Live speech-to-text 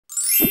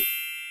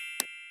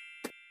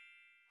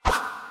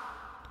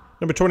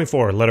Number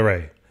 24, letter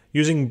A.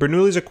 Using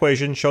Bernoulli's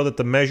equation, show that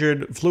the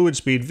measured fluid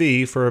speed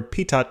V for a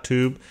pitot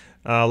tube,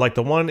 like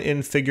the one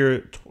in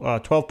figure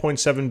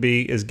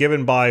 12.7b, is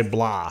given by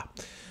blah,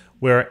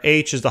 where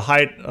H is the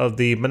height of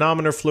the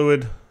manometer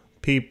fluid,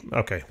 P,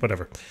 okay,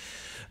 whatever.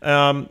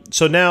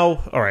 So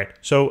now, all right,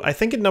 so I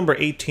think in number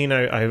 18,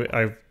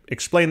 I've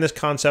explained this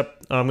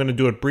concept. I'm going to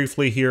do it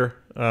briefly here,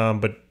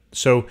 but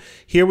so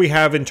here we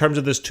have, in terms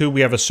of this tube,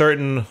 we have a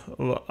certain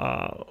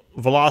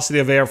velocity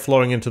of air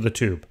flowing into the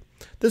tube.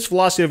 This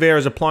velocity of air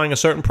is applying a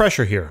certain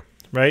pressure here,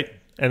 right?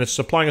 And it's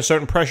applying a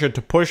certain pressure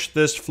to push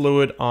this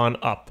fluid on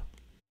up,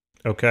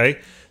 okay?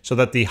 So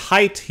that the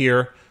height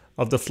here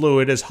of the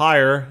fluid is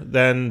higher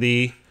than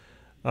the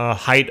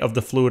height of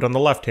the fluid on the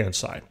left-hand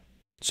side.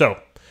 So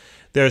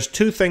there's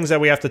two things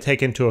that we have to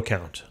take into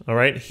account, all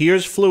right?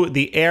 Here's fluid.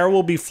 The air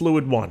will be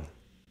fluid 1,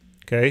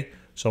 okay?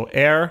 So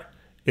air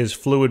is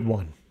fluid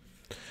 1.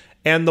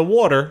 And the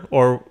water,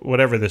 or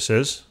whatever this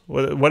is,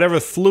 whatever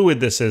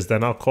fluid this is,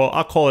 then I'll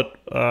call it,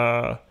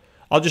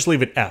 I'll just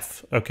leave it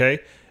F, okay?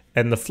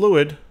 And the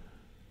fluid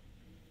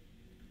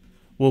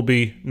will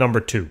be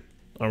number 2,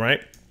 all right?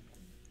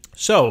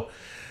 So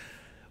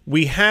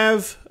we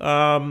have,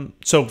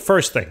 so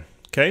first thing,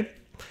 okay?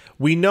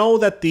 We know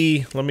that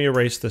the, let me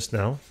erase this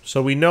now.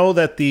 So we know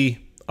that the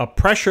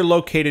pressure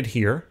located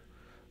here,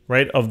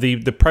 right, of the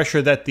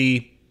pressure that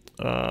the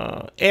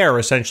air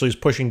essentially is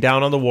pushing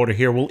down on the water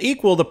here will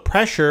equal the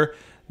pressure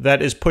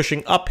that is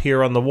pushing up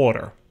here on the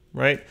water,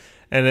 right?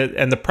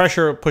 And the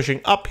pressure pushing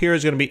up here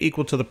is going to be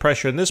equal to the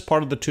pressure in this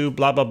part of the tube,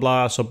 blah, blah,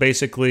 blah. So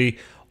basically,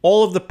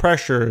 all of the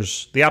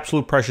pressures, the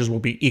absolute pressures will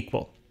be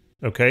equal,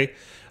 okay?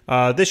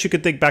 This you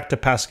could think back to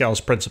Pascal's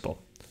principle.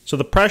 So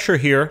the pressure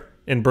here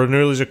in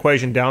Bernoulli's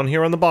equation down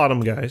here on the bottom,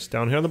 guys,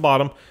 down here on the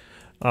bottom,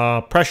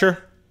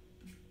 pressure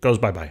goes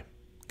bye-bye,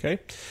 okay?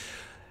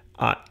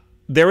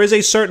 There is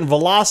a certain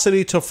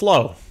velocity to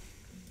flow,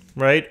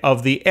 right,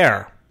 of the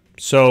air.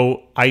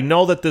 So I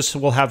know that this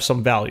will have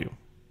some value,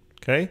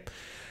 okay?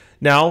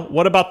 Now,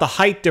 what about the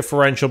height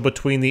differential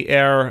between the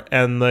air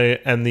and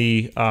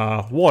the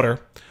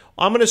water?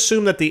 I'm going to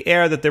assume that the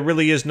air, that there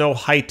really is no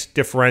height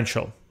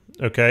differential,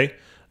 okay?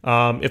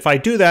 If I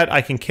do that,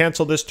 I can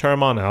cancel this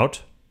term on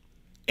out.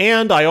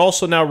 And I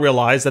also now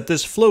realize that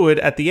this fluid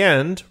at the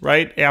end,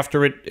 right,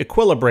 after it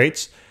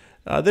equilibrates,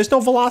 there's no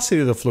velocity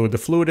to the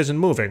fluid isn't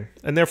moving,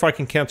 and therefore I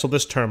can cancel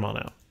this term on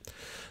out.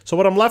 So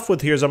what I'm left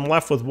with here is I'm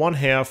left with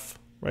 1/2,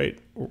 right,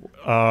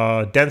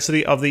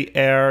 density of the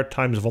air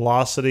times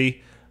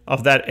velocity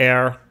of that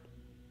air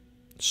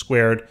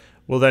squared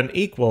will then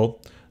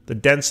equal the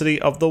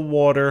density of the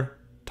water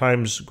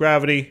times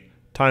gravity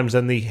times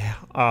then the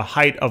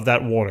height of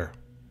that water,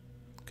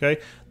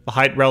 okay? The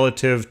height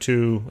relative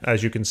to,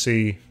 as you can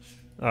see,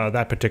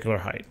 that particular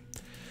height.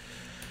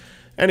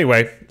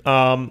 Anyway,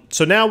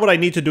 so now what I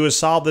need to do is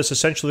solve this.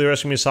 Essentially, they're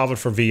asking me to solve it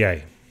for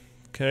VA.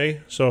 Okay,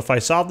 so if I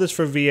solve this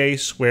for VA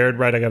squared,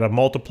 right, I got to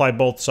multiply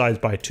both sides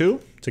by 2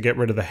 to get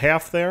rid of the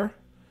half there.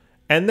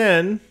 And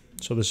then,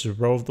 so this is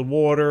rho of the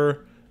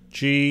water,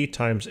 G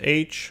times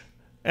H,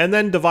 and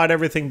then divide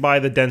everything by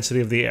the density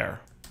of the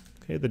air.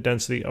 Okay, the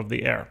density of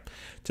the air.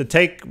 To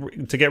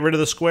get rid of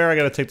the square, I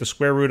got to take the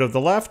square root of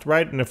the left,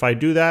 right? And if I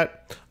do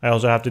that, I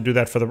also have to do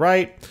that for the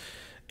right.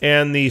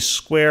 And the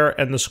square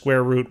and the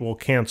square root will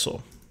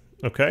cancel.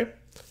 Okay,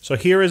 so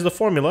here is the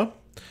formula.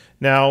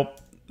 Now,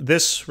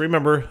 this,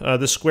 remember,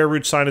 the square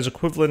root sign is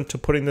equivalent to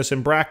putting this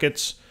in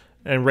brackets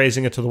and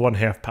raising it to the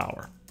 1/2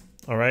 power.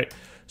 All right,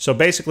 so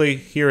basically,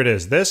 here it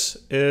is. This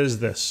is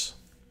this.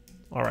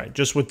 All right,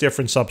 just with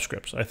different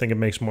subscripts. I think it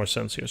makes more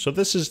sense here. So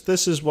this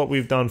is what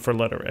we've done for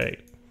letter A.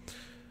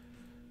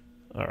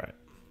 All right,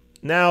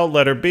 now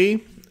letter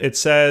B. It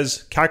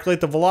says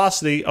calculate the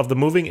velocity of the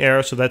moving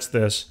air. So that's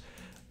this.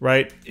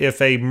 Right,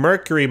 if a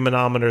mercury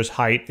manometer's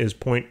height is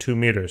 0.2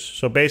 meters.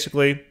 So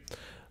basically,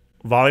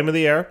 volume of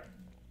the air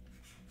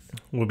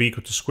will be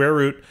equal to square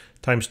root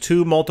times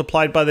 2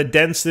 multiplied by the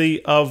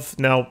density of,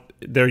 now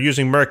they're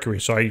using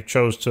mercury, so I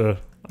chose to,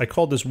 I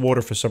called this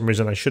water for some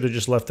reason. I should have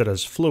just left it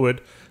as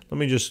fluid. Let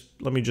me just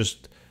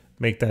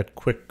make that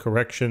quick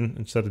correction.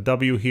 Instead of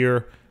W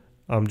here,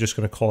 I'm just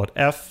going to call it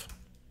F.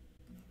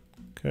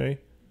 Okay.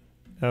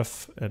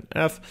 F and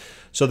F.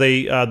 So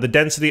the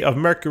density of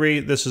mercury,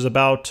 this is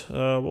about,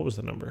 what was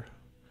the number?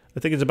 I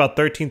think it's about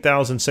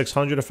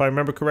 13,600 if I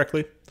remember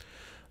correctly.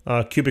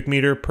 Cubic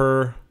meter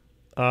per,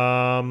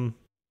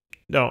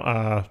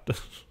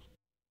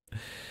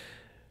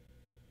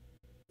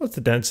 what's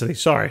the density?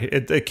 Sorry,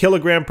 a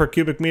kilogram per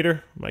cubic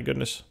meter. My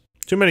goodness.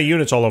 Too many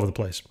units all over the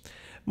place.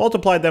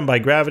 Multiplied them by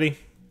gravity,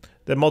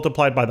 then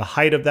multiplied by the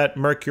height of that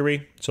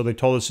mercury. So they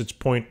told us it's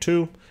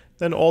 0.2,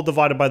 then all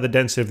divided by the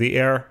density of the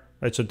air.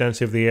 Right, so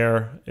density of the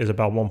air is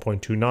about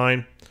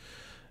 1.29.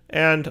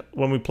 And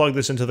when we plug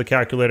this into the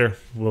calculator,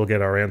 we'll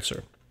get our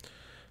answer.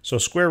 So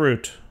square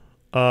root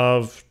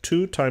of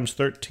 2 times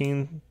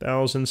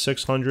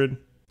 13,600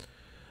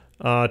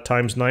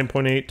 times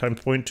 9.8 times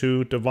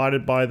 0.2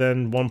 divided by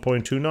then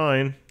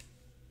 1.29.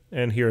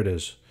 And here it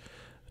is.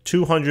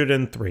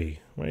 203,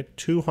 right?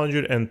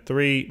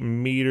 203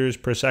 meters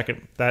per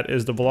second. That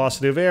is the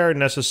velocity of air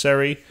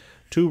necessary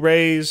to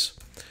raise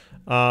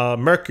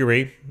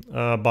mercury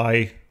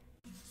by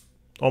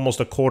almost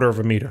a quarter of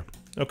a meter.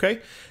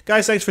 Okay?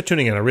 Guys, thanks for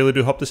tuning in. I really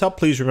do hope this helped.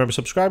 Please remember to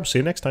subscribe. See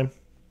you next time.